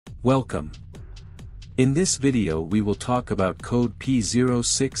Welcome. In this video we will talk about code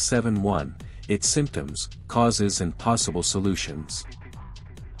P0671, its symptoms, causes and possible solutions.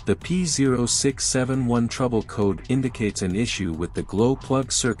 The P0671 trouble code indicates an issue with the glow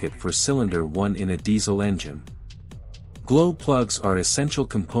plug circuit for cylinder 1 in a diesel engine. Glow plugs are essential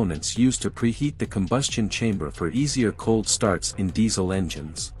components used to preheat the combustion chamber for easier cold starts in diesel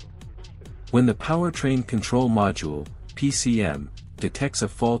engines. When the powertrain control module, PCM, detects a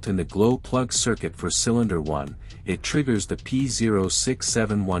fault in the glow plug circuit for cylinder 1, it triggers the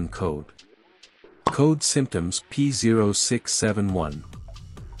P0671 code. Code symptoms P0671.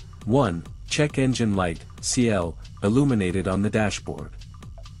 1. Check engine light, CL, illuminated on the dashboard.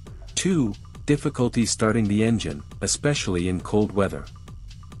 2. Difficulty starting the engine, especially in cold weather.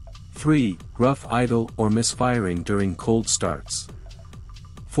 3. Rough idle or misfiring during cold starts.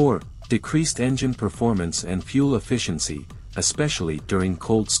 4. Decreased engine performance and fuel efficiency, especially during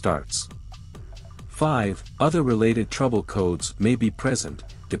cold starts. 5. Other related trouble codes may be present,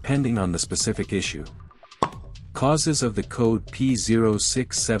 depending on the specific issue. Causes of the code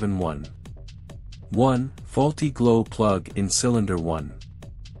P0671. 1. Faulty glow plug in cylinder 1.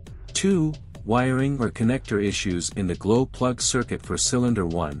 2. Wiring or connector issues in the glow plug circuit for cylinder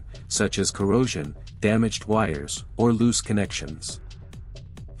 1, such as corrosion, damaged wires, or loose connections.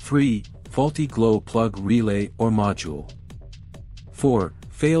 3. Faulty glow plug relay or module. 4.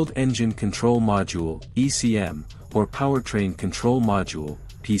 Failed engine control module, ECM, or powertrain control module,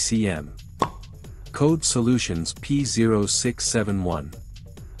 PCM. Code solutions P0671.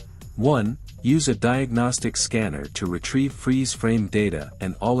 1. Use a diagnostic scanner to retrieve freeze frame data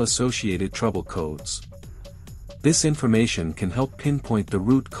and all associated trouble codes. This information can help pinpoint the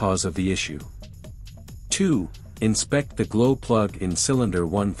root cause of the issue. 2. Inspect the glow plug in cylinder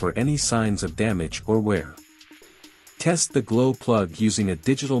 1 for any signs of damage or wear. Test the glow plug using a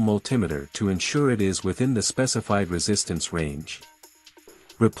digital multimeter to ensure it is within the specified resistance range.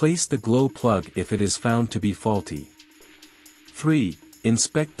 Replace the glow plug if it is found to be faulty. 3.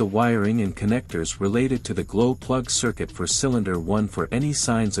 Inspect the wiring and connectors related to the glow plug circuit for cylinder 1 for any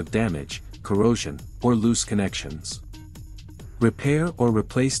signs of damage, corrosion, or loose connections. Repair or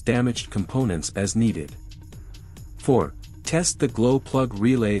replace damaged components as needed. 4. Test the glow plug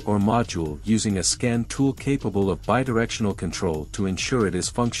relay or module using a scan tool capable of bidirectional control to ensure it is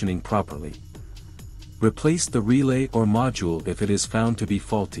functioning properly. Replace the relay or module if it is found to be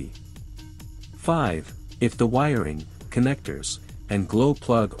faulty. 5. If the wiring, connectors, and glow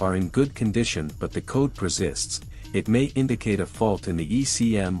plug are in good condition but the code persists, it may indicate a fault in the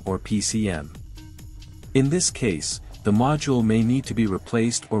ECM or PCM. In this case, the module may need to be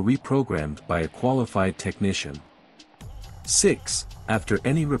replaced or reprogrammed by a qualified technician. 6. After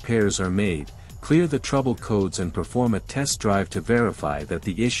any repairs are made, clear the trouble codes and perform a test drive to verify that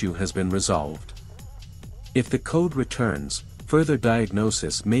the issue has been resolved. If the code returns, further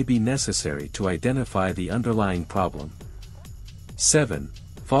diagnosis may be necessary to identify the underlying problem. 7.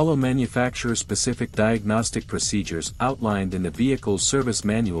 Follow manufacturer-specific diagnostic procedures outlined in the vehicle's service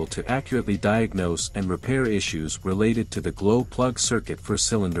manual to accurately diagnose and repair issues related to the glow plug circuit for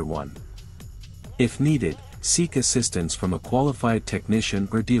cylinder 1. If needed, seek assistance from a qualified technician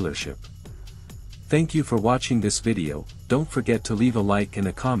or dealership. Thank you for watching this video. Don't forget to leave a like and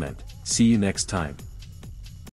a comment. See you next time.